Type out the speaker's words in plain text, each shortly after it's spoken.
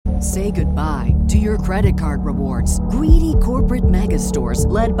Say goodbye to your credit card rewards. Greedy corporate mega stores,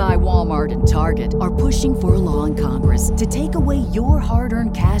 led by Walmart and Target, are pushing for a law in Congress to take away your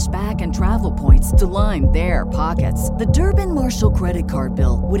hard-earned cash back and travel points to line their pockets. The Durbin-Marshall credit card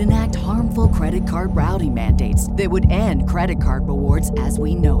bill would enact harmful credit card routing mandates that would end credit card rewards as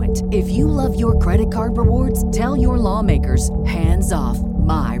we know it. If you love your credit card rewards, tell your lawmakers, hands off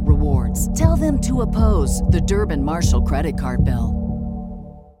my rewards. Tell them to oppose the Durbin-Marshall credit card bill.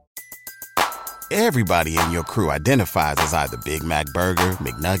 Everybody in your crew identifies as either Big Mac Burger,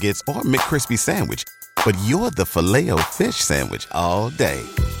 McNuggets, or McCrispy Sandwich. But you're the Filet-O-Fish Sandwich all day.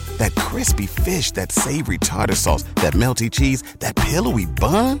 That crispy fish, that savory tartar sauce, that melty cheese, that pillowy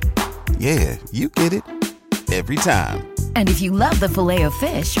bun. Yeah, you get it. Every time. And if you love the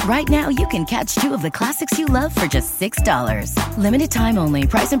Filet-O-Fish, right now you can catch two of the classics you love for just $6. Limited time only.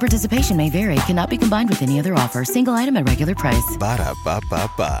 Price and participation may vary. Cannot be combined with any other offer. Single item at regular price.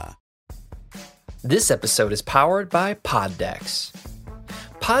 Ba-da-ba-ba-ba. This episode is powered by Poddex.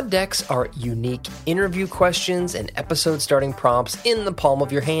 Poddex are unique interview questions and episode starting prompts in the palm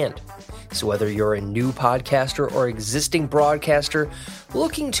of your hand. So whether you're a new podcaster or existing broadcaster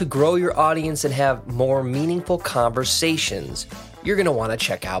looking to grow your audience and have more meaningful conversations, you're going to want to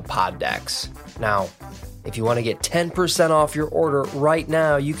check out Poddex. Now, if you want to get 10% off your order right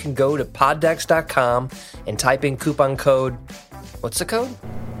now, you can go to poddex.com and type in coupon code. What's the code?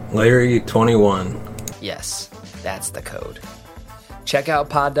 Larry21. Yes, that's the code. Check out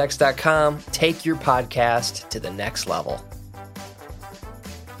poddex.com. Take your podcast to the next level.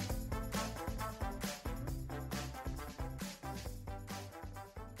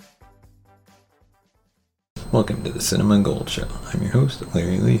 Welcome to the Cinema Gold Show. I'm your host,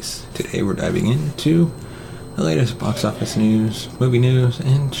 Larry Leese. Today we're diving into the latest box office news, movie news,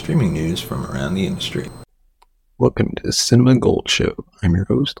 and streaming news from around the industry. Welcome to the Cinema Gold Show. I'm your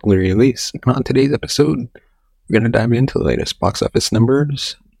host, Larry Leese. And on today's episode, we're going to dive into the latest box office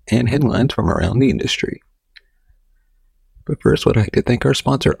numbers and headlines from around the industry. But first, I'd like to thank our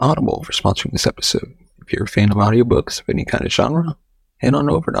sponsor, Audible, for sponsoring this episode. If you're a fan of audiobooks of any kind of genre, head on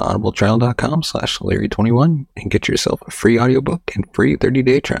over to audibletrial.com/Larry21 and get yourself a free audiobook and free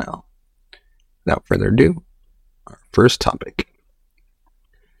 30-day trial. Without further ado, our first topic.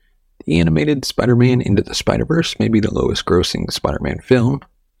 The animated Spider-Man Into the Spider-Verse may be the lowest grossing Spider-Man film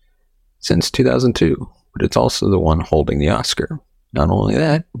since 2002, but it's also the one holding the Oscar. Not only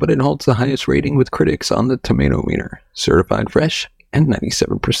that, but it holds the highest rating with critics on the Tomato Meter, certified fresh and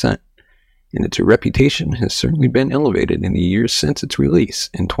 97%. And its reputation has certainly been elevated in the years since its release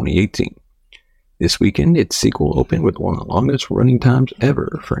in 2018. This weekend, its sequel opened with one of the longest running times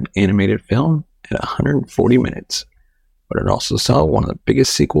ever for an animated film at 140 minutes. But it also saw one of the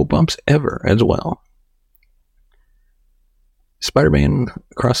biggest sequel bumps ever as well. Spider-Man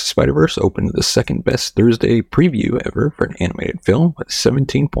Across the Spider-Verse opened the second best Thursday preview ever for an animated film with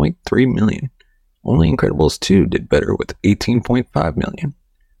 17.3 million. Only Incredibles 2 did better with 18.5 million.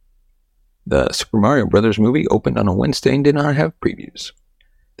 The Super Mario Bros. Movie opened on a Wednesday and did not have previews.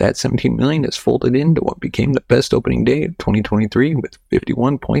 That 17 million is folded into what became the best opening day of 2023 with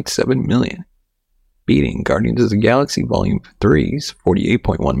 51.7 million, beating Guardians of the Galaxy Volume 3's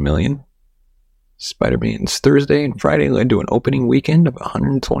 48.1 million. Spider-Man's Thursday and Friday led to an opening weekend of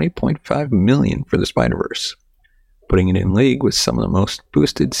 120.5 million for the Spider-Verse, putting it in league with some of the most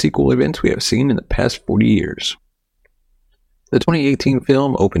boosted sequel events we have seen in the past 40 years. The 2018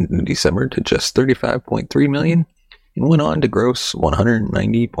 film opened in December to just 35.3 million and went on to gross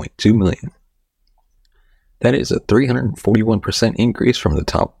 190.2 million. That is a 341% increase from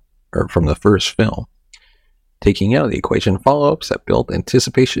the first film, taking out of the equation follow-ups that built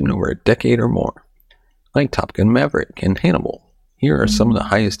anticipation over a decade or more, like Top Gun Maverick and Hannibal. Here are some of the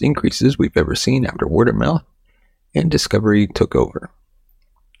highest increases we've ever seen after word of mouth and Discovery took over.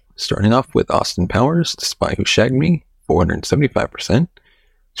 Starting off with Austin Powers, The Spy Who Shagged Me, 475%,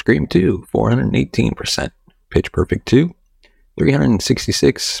 Scream 2, 418%, Pitch Perfect 2,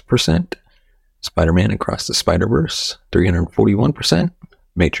 366%, Spider-Man Across the Spider-Verse, 341%,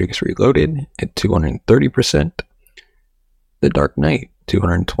 Matrix Reloaded at 230%, The Dark Knight,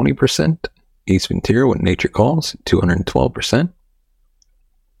 220%, Ace Ventura When Nature Calls, 212%,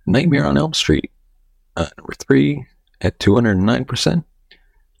 Nightmare on Elm Street, number 3 at 209%,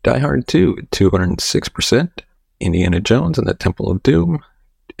 Die Hard 2 at 206%, Indiana Jones and the Temple of Doom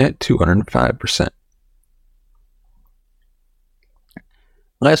at 205%.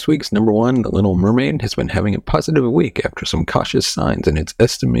 Last week's number 1, The Little Mermaid, has been having a positive week after some cautious signs in its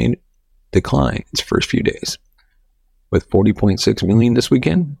estimated decline its first few days. With 40.6 million this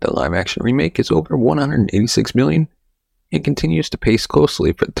weekend, the live-action remake is over 186 million It continues to pace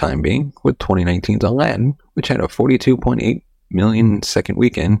closely for the time being, with 2019's Aladdin, which had a 42.8 million second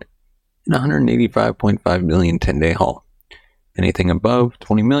weekend and 185.5 million 10-day haul. Anything above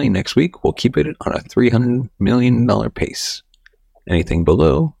 20 million next week will keep it on a $300 million pace. Anything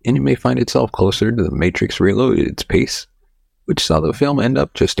below, and it may find itself closer to The Matrix Reloaded's pace, which saw the film end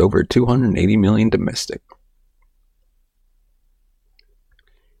up just over 280 million domestic.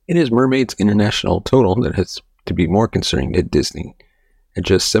 It is Mermaid's international total that has to be more concerning to Disney. At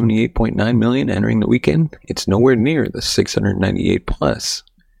just 78.9 million entering the weekend, it's nowhere near the 698 plus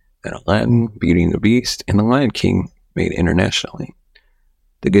that Aladdin, Beauty and the Beast, and The Lion King made internationally.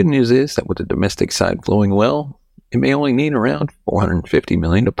 The good news is that with the domestic side flowing well, it may only need around 450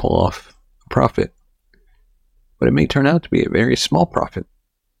 million to pull off a profit. But it may turn out to be a very small profit,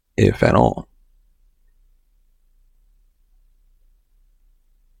 if at all.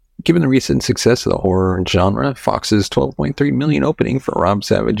 Given the recent success of the horror genre, Fox's 12.3 million opening for Rob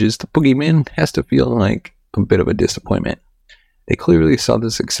Savage's The Boogeyman has to feel like a bit of a disappointment. They clearly saw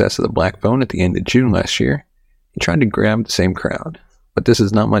the success of The Black Phone at the end of June last year and tried to grab the same crowd, but this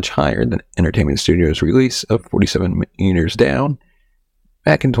is not much higher than Entertainment Studios' release of 47 Meters Down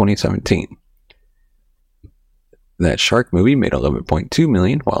back in 2017. That shark movie made 11.2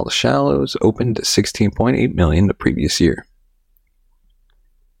 million, while The Shallows opened to 16.8 million the previous year.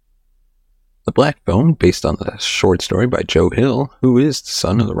 The Black Phone, based on the short story by Joe Hill, who is the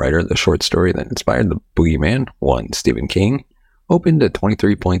son of the writer of the short story that inspired The Boogeyman, one Stephen King, opened at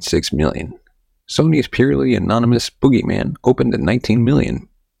 23.6 million. Sony's purely anonymous Boogeyman opened at 19 million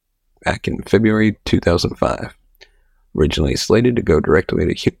back in February 2005. Originally slated to go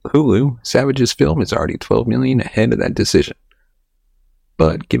directly to Hulu, Savage's film is already 12 million ahead of that decision.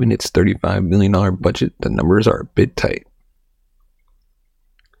 But given its $35 million budget, the numbers are a bit tight.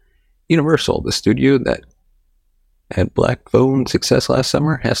 Universal, the studio that had Black Phone success last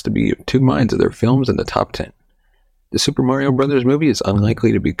summer, has to be of two minds of their films in the top 10. The Super Mario Bros. Movie is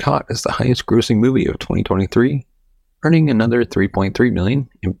unlikely to be caught as the highest grossing movie of 2023, earning another 3.3 million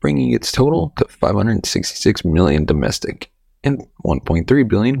and bringing its total to 566 million domestic and 1.3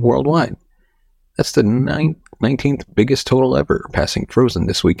 billion worldwide. That's the 19th biggest total ever, passing Frozen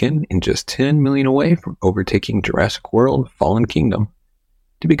this weekend and just 10 million away from overtaking Jurassic World Fallen Kingdom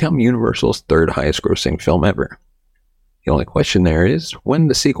to become Universal's third highest grossing film ever. The only question there is when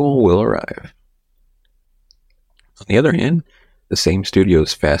the sequel will arrive. On the other hand, the same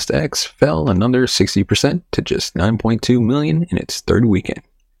studio's Fast X fell another 60% to just 9.2 million in its third weekend.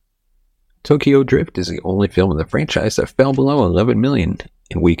 Tokyo Drift is the only film in the franchise that fell below 11 million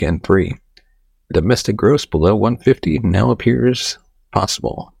in weekend 3. The domestic gross below 150 now appears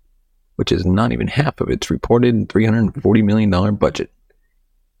possible, which is not even half of its reported $340 million budget.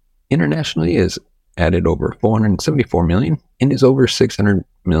 Internationally is added over 474 million and is over 600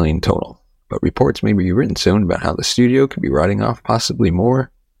 million total. But reports may be written soon about how the studio could be writing off possibly more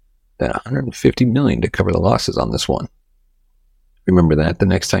than 150 million to cover the losses on this one. Remember that the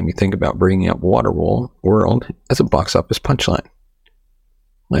next time you think about bringing up Waterworld as a box office punchline.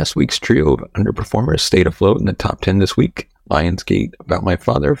 Last week's trio of underperformers stayed afloat in the top 10 this week. Lionsgate About My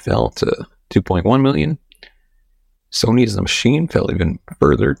Father fell to 2.1 million. Sony's The Machine fell even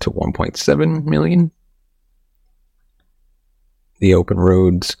further to 1.7 million. The Open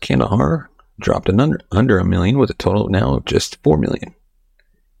Roads Kandahar dropped under a million with a total now of just 4 million.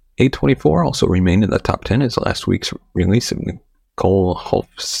 A24 also remained in the top 10 as last week's release of Nicole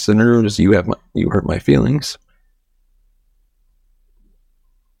Holofcener's You Hurt My Feelings.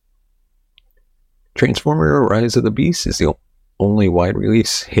 Transformer Rise of the Beast is the only wide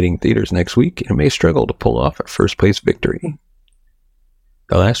release hitting theaters next week and may struggle to pull off a first place victory.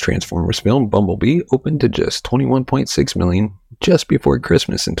 The last Transformers film, Bumblebee, opened to just 21.6 million just before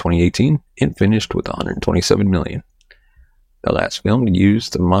Christmas in 2018 and finished with 127 million. The last film to use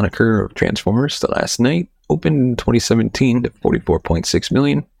the moniker of Transformers, The Last Knight, opened in 2017 to 44.6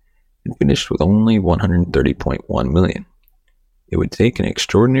 million and finished with only 130.1 million. It would take an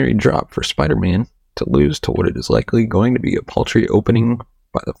extraordinary drop for Spider-Man to lose to what it is likely going to be a paltry opening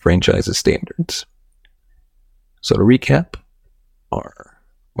by the franchise's standards. So to recap our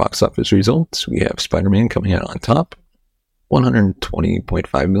box office results, we have Spider-Man coming out on top,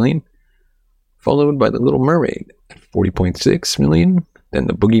 120.5 million, followed by The Little Mermaid at 40.6 million, then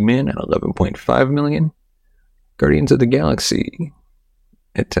The Boogeyman at 11.5 million, Guardians of the Galaxy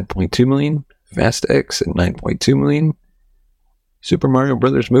at 10.2 million, Fast X at 9.2 million, Super Mario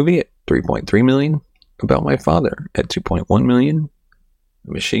Bros. Movie at 3.3 million, About My Father at 2.1 million,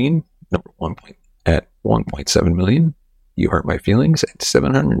 The Machine at 1.7 million, You Hurt My Feelings at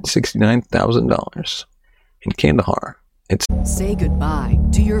 $769,000, and Kandahar Say goodbye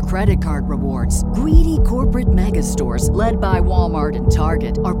to your credit card rewards. Greedy corporate mega stores, led by Walmart and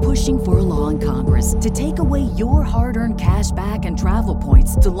Target, are pushing for a law in Congress to take away your hard-earned cash back and travel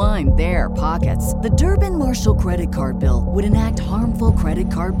points to line their pockets. The Durbin-Marshall credit card bill would enact harmful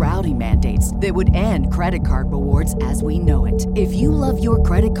credit card routing mandates that would end credit card rewards as we know it. If you love your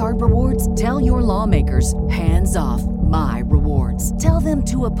credit card rewards, tell your lawmakers, hands off my rewards. Tell them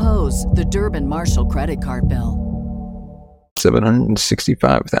to oppose the Durbin-Marshall credit card bill.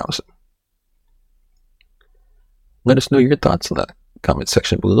 765,000. Let us know your thoughts in the comment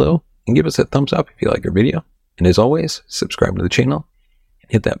section below and give us a thumbs up if you like our video. And as always, subscribe to the channel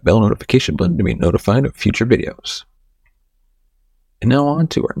and hit that bell notification button to be notified of future videos. And now on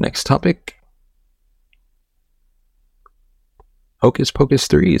to our next topic. Hocus Pocus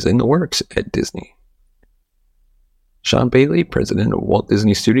 3 is in the works at Disney. Sean Bailey, president of Walt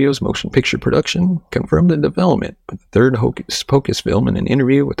Disney Studios Motion Picture Production, confirmed the development of the third Hocus Pocus film in an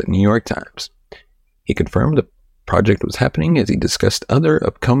interview with the New York Times. He confirmed the project was happening as he discussed other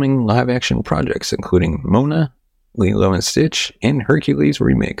upcoming live-action projects, including Mona, Lilo and Stitch, and Hercules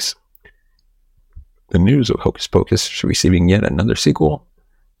Remix. The news of Hocus Pocus receiving yet another sequel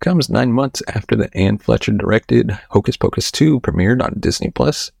comes 9 months after the Anne Fletcher-directed Hocus Pocus 2 premiered on Disney+,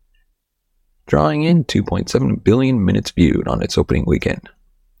 drawing in 2.7 billion minutes viewed on its opening weekend.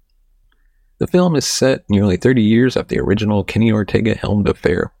 The film is set nearly 30 years after the original Kenny Ortega-helmed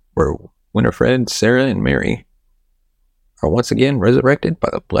affair, where Winifred, Sarah, and Mary are once again resurrected by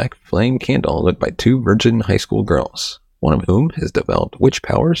the black flame candle lit by two virgin high school girls, one of whom has developed witch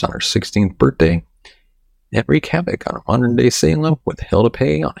powers on her 16th birthday and wreak havoc on a modern-day Salem with hell to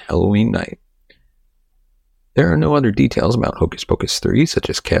pay on Halloween night. There are no other details about Hocus Pocus 3, such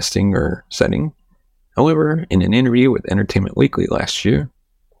as casting or setting. However, in an interview with Entertainment Weekly last year,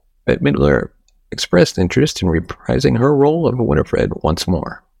 Bette Midler expressed interest in reprising her role of Winifred once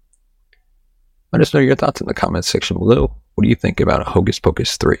more. Let us know your thoughts in the comments section below. What do you think about Hocus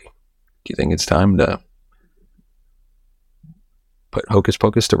Pocus 3? Do you think it's time to put Hocus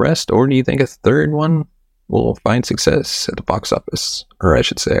Pocus to rest, or do you think a third one will find success at the box office? Or I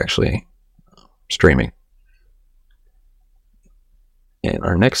should say, actually, streaming. And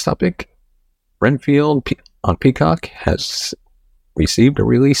our next topic, Renfield on Peacock has received a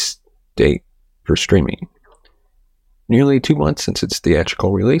release date for streaming. Nearly 2 months since its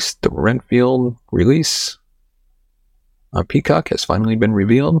theatrical release, the Renfield release on Peacock has finally been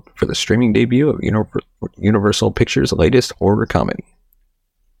revealed for the streaming debut of Universal Pictures' latest horror comedy.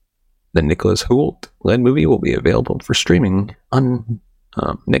 The Nicholas Hoult-led movie will be available for streaming on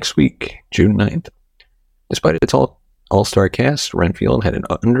next week, June 9th. Despite its all-star cast, Renfield had an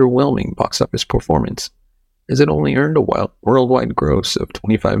underwhelming box office performance, as it only earned a worldwide gross of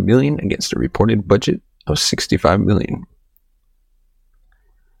 $25 million against a reported budget of $65 million.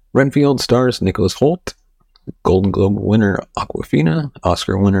 Renfield stars Nicholas Hoult, Golden Globe winner Awkwafina,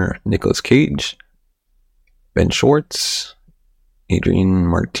 Oscar winner Nicolas Cage, Ben Schwartz, Adrian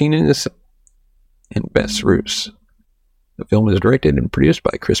Martinez, and Bess Roos. The film is directed and produced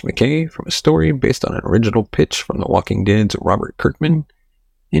by Chris McKay from a story based on an original pitch from The Walking Dead's Robert Kirkman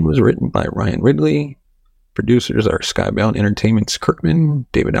and was written by Ryan Ridley. Producers are Skybound Entertainment's Kirkman,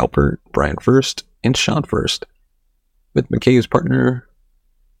 David Alpert, Brian First, and Sean First, with McKay's partner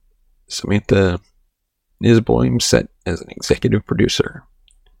Samantha Nisboim set as an executive producer.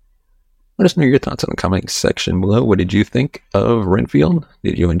 Let us know your thoughts in the comments section below. What did you think of Renfield?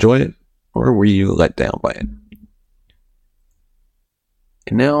 Did you enjoy it, or were you let down by it?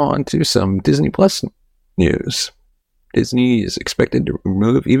 And now on to some Disney Plus news. Disney is expected to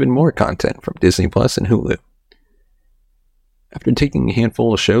remove even more content from Disney Plus and Hulu. After taking a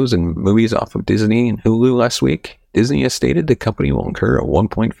handful of shows and movies off of Disney and Hulu last week, Disney has stated the company will incur a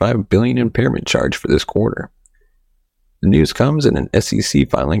 $1.5 billion impairment charge for this quarter. The news comes in an SEC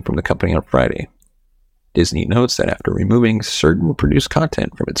filing from the company on Friday. Disney notes that after removing certain produced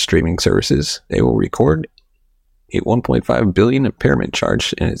content from its streaming services, they will record a $1.5 billion impairment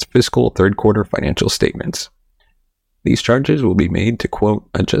charge in its fiscal third quarter financial statements. These charges will be made to, quote,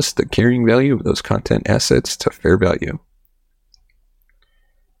 adjust the carrying value of those content assets to fair value.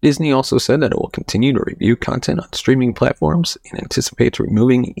 Disney also said that it will continue to review content on streaming platforms and anticipates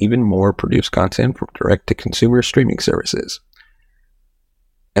removing even more produced content from direct-to-consumer streaming services.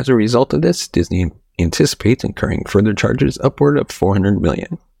 As a result of this, Disney anticipates incurring further charges upward of $400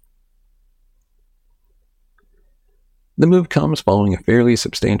 million. The move comes following a fairly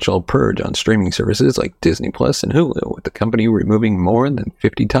substantial purge on streaming services like Disney Plus and Hulu, with the company removing more than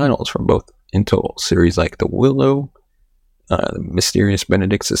 50 titles from both in total. Series like The Willow, The Mysterious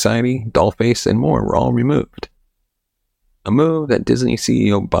Benedict Society, Dollface, and more were all removed. a move that Disney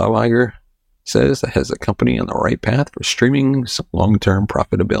CEO Bob Iger says that has the company on the right path for streaming's long-term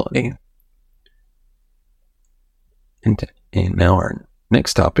profitability. And now our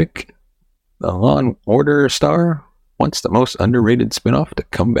next topic, the Law & Order star wants the most underrated spinoff to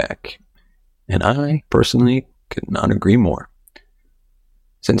come back. And I, personally, could not agree more.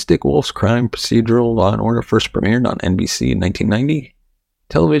 Since Dick Wolf's crime procedural Law & Order first premiered on NBC in 1990,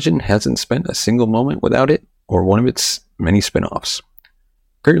 television hasn't spent a single moment without it or one of its many spin-offs.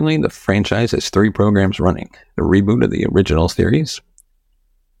 Currently, the franchise has 3 programs running: the reboot of the original series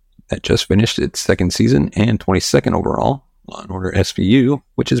that just finished its 2nd season and 22nd overall, Law & Order SVU,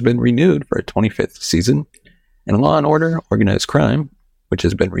 which has been renewed for a 25th season, and Law & Order Organized Crime, which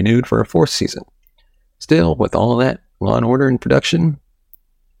has been renewed for a 4th season. Still, with all of that Law & Order in production,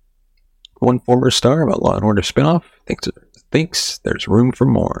 one former star of a Law & Order spinoff thinks there's room for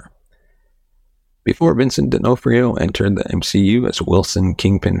more. Before Vincent D'Onofrio entered the MCU as Wilson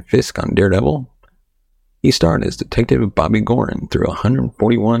Kingpin Fisk on Daredevil, he starred as Detective Bobby Gorin through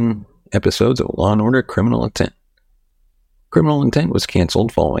 141 episodes of Law & Order Criminal Intent. Criminal Intent was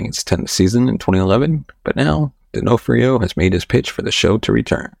canceled following its 10th season in 2011, but now D'Onofrio has made his pitch for the show to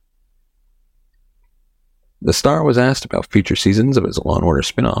return. The star was asked about future seasons of his Law & Order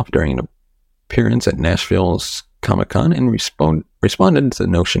spinoff during an appearance at Nashville's Comic-Con and responded to the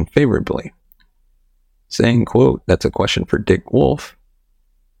notion favorably, saying, quote, "That's a question for Dick Wolf,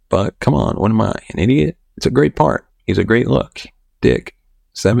 but come on, what am I, an idiot? It's a great part. He's a great look. Dick,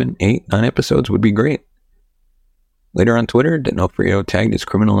 7, 8, 9 episodes would be great." Later on Twitter, D'Onofrio tagged his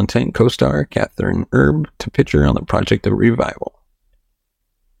Criminal Intent co-star, Catherine Erb, to picture on the project of revival.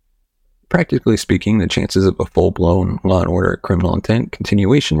 Practically speaking, the chances of a full-blown Law & Order Criminal Intent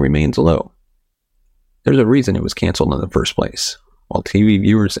continuation remains low. There's a reason it was canceled in the first place. While TV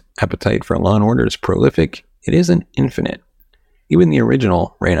viewers' appetite for Law & Order is prolific, it isn't infinite. Even the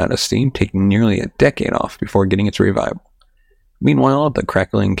original ran out of steam, taking nearly a decade off before getting its revival. Meanwhile, the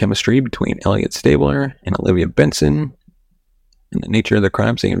crackling chemistry between Elliot Stabler and Olivia Benson and the nature of the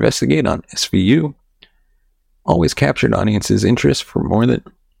crimes they investigate on SVU always captured audiences' interest for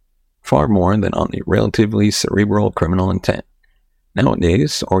far more than on the relatively cerebral Criminal Intent.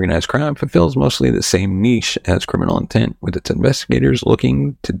 Nowadays, Organized Crime fulfills mostly the same niche as Criminal Intent, with its investigators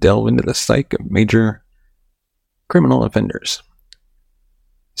looking to delve into the psyche of major criminal offenders.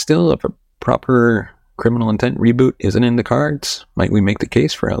 Still, if a proper Criminal Intent reboot isn't in the cards, might we make the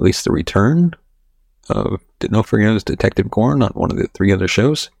case for at least the return of D'Onofrio's Detective Gorin on one of the 3 other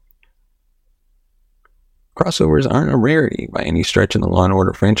shows? Crossovers aren't a rarity by any stretch in the Law &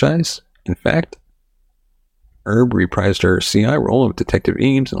 Order franchise. In fact, Erb reprised her CI role of Detective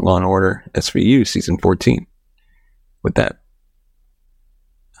Eames in Law & Order SVU Season 14. With that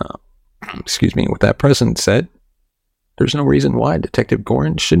precedent set, there's no reason why Detective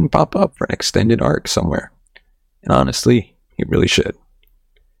Gorin shouldn't pop up for an extended arc somewhere. And honestly, he really should.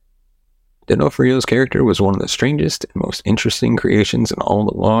 D'Onofrio's character was one of the strangest and most interesting creations in all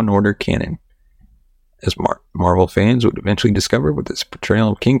the Law & Order canon. As Marvel fans would eventually discover with his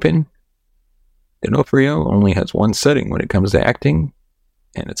portrayal of Kingpin, D'Onofrio only has one setting when it comes to acting,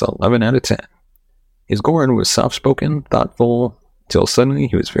 and it's 11 out of 10. His Gorin was soft-spoken, thoughtful, until suddenly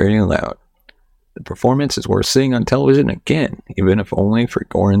he was very loud. The performance is worth seeing on television again, even if only for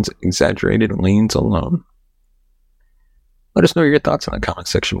Gorin's exaggerated leans alone. Let us know your thoughts in the comment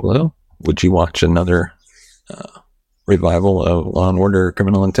section below. Would you watch another revival of Law & Order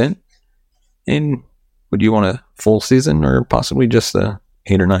Criminal Intent? And would you want a full season or possibly just a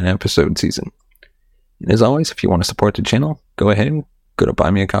 8 or 9 episode season? And as always, if you want to support the channel, go ahead and go to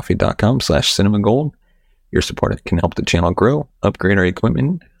buymeacoffee.com/cinemagold. Your support can help the channel grow, upgrade our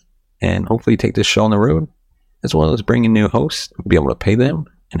equipment, and hopefully take this show on the road, as well as bring in new hosts, be able to pay them,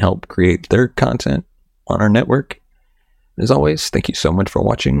 and help create their content on our network. As always, thank you so much for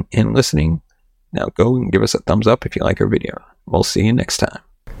watching and listening. Now go and give us a thumbs up if you like our video. We'll see you next time.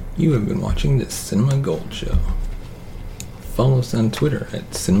 You have been watching the Cinema Gold Show. Follow us on Twitter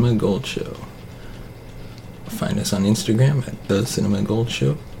at Cinema Gold Show. Find us on Instagram at The Cinema Gold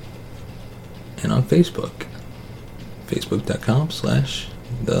Show. And on Facebook,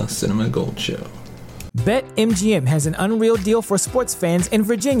 facebook.com/The Cinema Gold Show. BetMGM has an unreal deal for sports fans in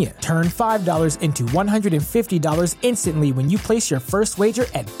Virginia. Turn $5 into $150 instantly when you place your first wager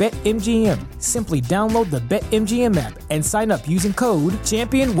at BetMGM. Simply download the BetMGM app and sign up using code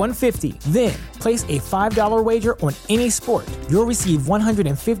Champion150. Then, Place a $5 wager on any sport. You'll receive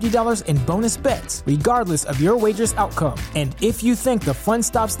 $150 in bonus bets, regardless of your wager's outcome. And if you think the fun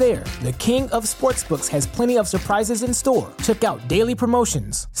stops there, the King of Sportsbooks has plenty of surprises in store. Check out daily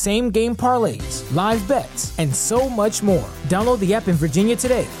promotions, same-game parlays, live bets, and so much more. Download the app in Virginia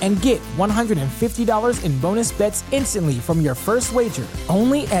today and get $150 in bonus bets instantly from your first wager.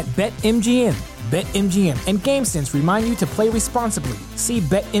 Only at BetMGM. BetMGM and GameSense remind you to play responsibly. See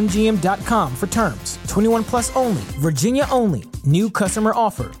BetMGM.com for terms. 21 plus only. Virginia only. New customer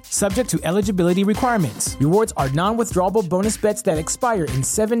offer. Subject to eligibility requirements. Rewards are non-withdrawable bonus bets that expire in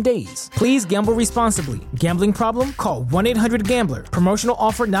 7 days. Please gamble responsibly. Gambling problem? Call 1-800-GAMBLER. Promotional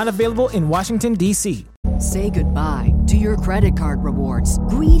offer not available in Washington, D.C. Say goodbye to your credit card rewards.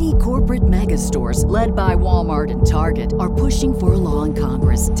 Greedy corporate mega stores, led by Walmart and Target, are pushing for a law in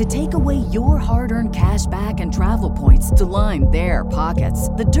Congress to take away your hard-earned cash back and travel points to line their pockets.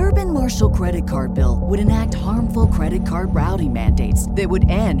 The Durbin-Marshall credit card bill would enact harmful credit card routing mandates that would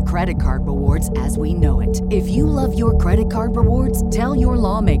end credit card rewards as we know it. If you love your credit card rewards, tell your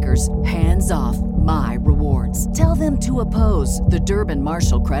lawmakers, hands off my rewards. Tell them to oppose the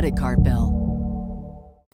Durbin-Marshall credit card bill.